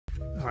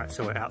Alright,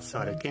 so we're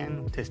outside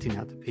again, testing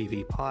out the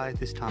PV Pi.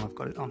 This time I've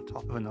got it on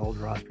top of an old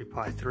Raspberry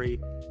Pi 3,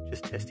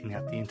 just testing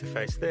out the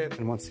interface there.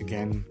 And once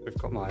again, we've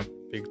got my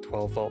big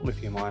 12 volt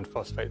lithium iron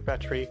phosphate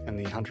battery and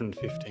the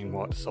 115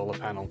 watt solar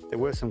panel. There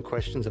were some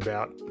questions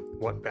about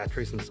what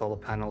batteries and solar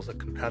panels are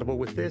compatible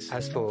with this.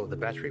 As for the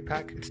battery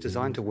pack, it's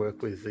designed to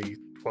work with the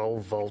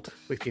 12 volt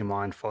lithium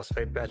iron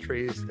phosphate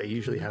batteries. They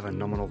usually have a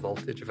nominal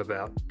voltage of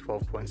about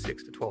 12.6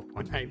 to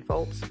 12.8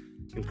 volts.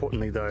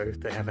 Importantly though,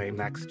 they have a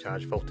max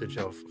charge voltage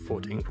of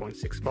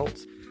 14.6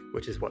 volts,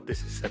 which is what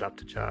this is set up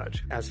to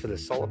charge. As for the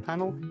solar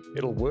panel,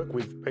 it'll work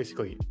with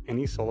basically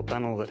any solar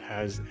panel that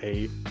has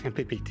a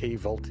MPPT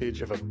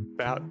voltage of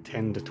about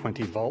 10 to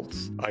 20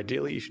 volts.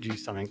 Ideally, you should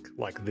use something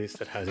like this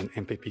that has an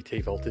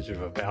MPPT voltage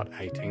of about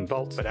 18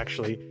 volts, but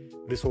actually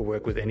this will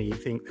work with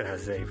anything that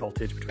has a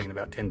voltage between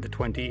about 10 to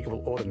 20. It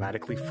will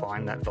automatically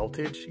find that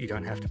voltage. You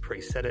don't have to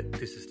preset it.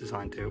 This is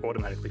designed to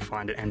automatically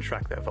find it and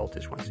track that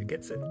voltage once it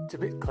gets it. It's a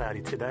bit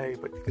cloudy today,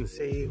 but you can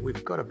see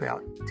we've got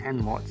about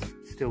 10 watts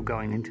still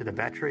going into the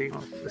battery.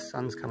 Oh, the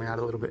sun's coming out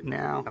a little bit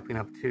now, upping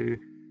up to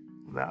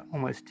about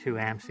almost 2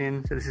 amps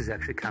in. So this is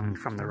actually coming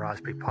from the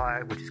Raspberry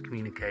Pi, which is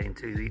communicating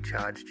to the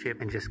charge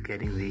chip and just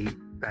getting the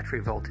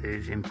battery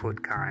voltage,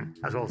 input current,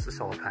 as well as the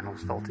solar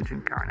panel's voltage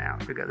and current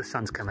out. We've got the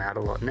sun's come out a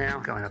lot now,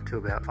 going up to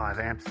about 5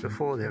 amps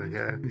before. There we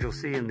go. And you'll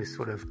see in this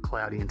sort of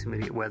cloudy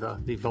intermediate weather,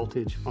 the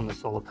voltage on the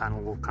solar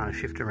panel will kind of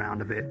shift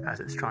around a bit as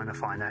it's trying to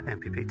find that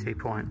MPPT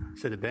point.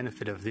 So the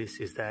benefit of this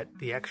is that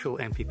the actual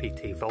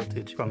MPPT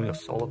voltage from your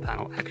solar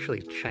panel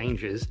actually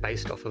changes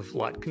based off of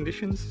light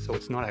conditions. So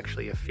it's not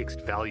actually a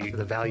fixed value.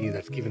 The value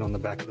that's given on the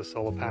back of the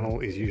solar panel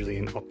is usually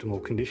in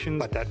optimal conditions,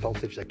 but that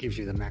voltage that gives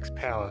you the max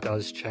power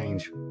does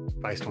change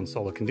based on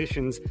solar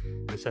conditions.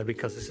 And so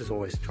because this is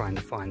always trying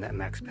to find that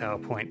max power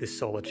point, this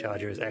solar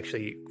charger is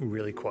actually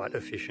really quite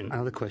efficient.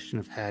 Another question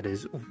I've had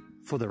is,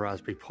 for the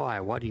Raspberry Pi,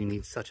 why do you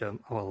need such a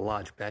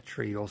large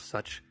battery or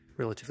such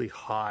relatively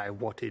high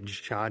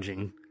wattage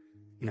charging?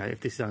 You know,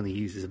 if this only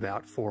uses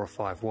about 4 or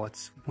 5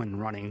 watts when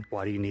running,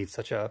 why do you need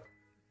such a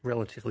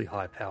relatively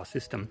high power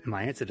system? And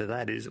my answer to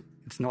that is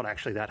it's not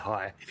actually that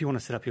high. If you want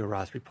to set up your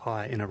Raspberry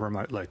Pi in a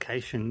remote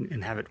location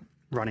and have it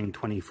running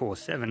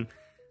 24/7,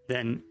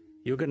 then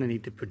you're going to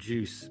need to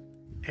produce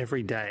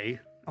every day,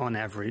 on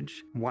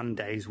average, 1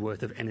 day's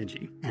worth of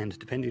energy. And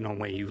depending on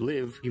where you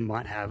live, you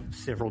might have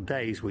several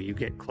days where you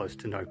get close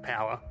to no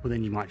power. Well,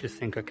 then you might just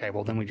think, okay,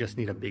 well, then we just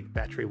need a big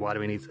battery. Why do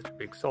we need such a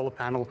big solar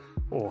panel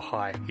or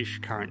high-ish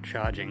current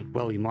charging?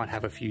 Well, you might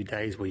have a few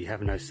days where you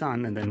have no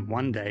sun, and then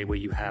one day where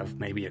you have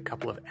maybe a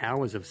couple of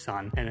hours of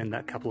sun. And in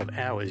that couple of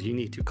hours, you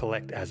need to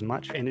collect as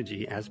much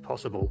energy as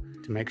possible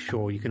to make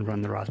sure you can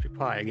run the Raspberry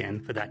Pi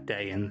again for that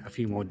day and a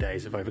few more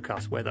days of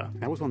overcast weather.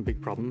 That was one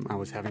big problem I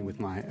was having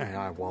with my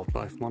AI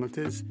wildlife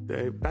monitors.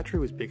 The battery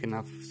was big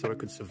enough so it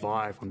could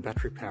survive on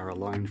battery power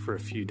alone for a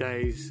few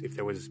days if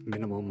there was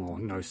minimum or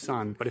no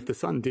sun. But if the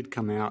sun did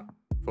come out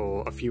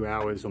for a few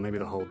hours or maybe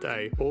the whole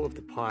day, all of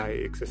the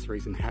Pi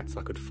accessories and hats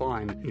I could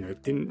find,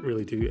 didn't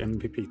really do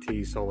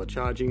MPPT solar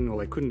charging, or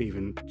they couldn't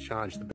even charge the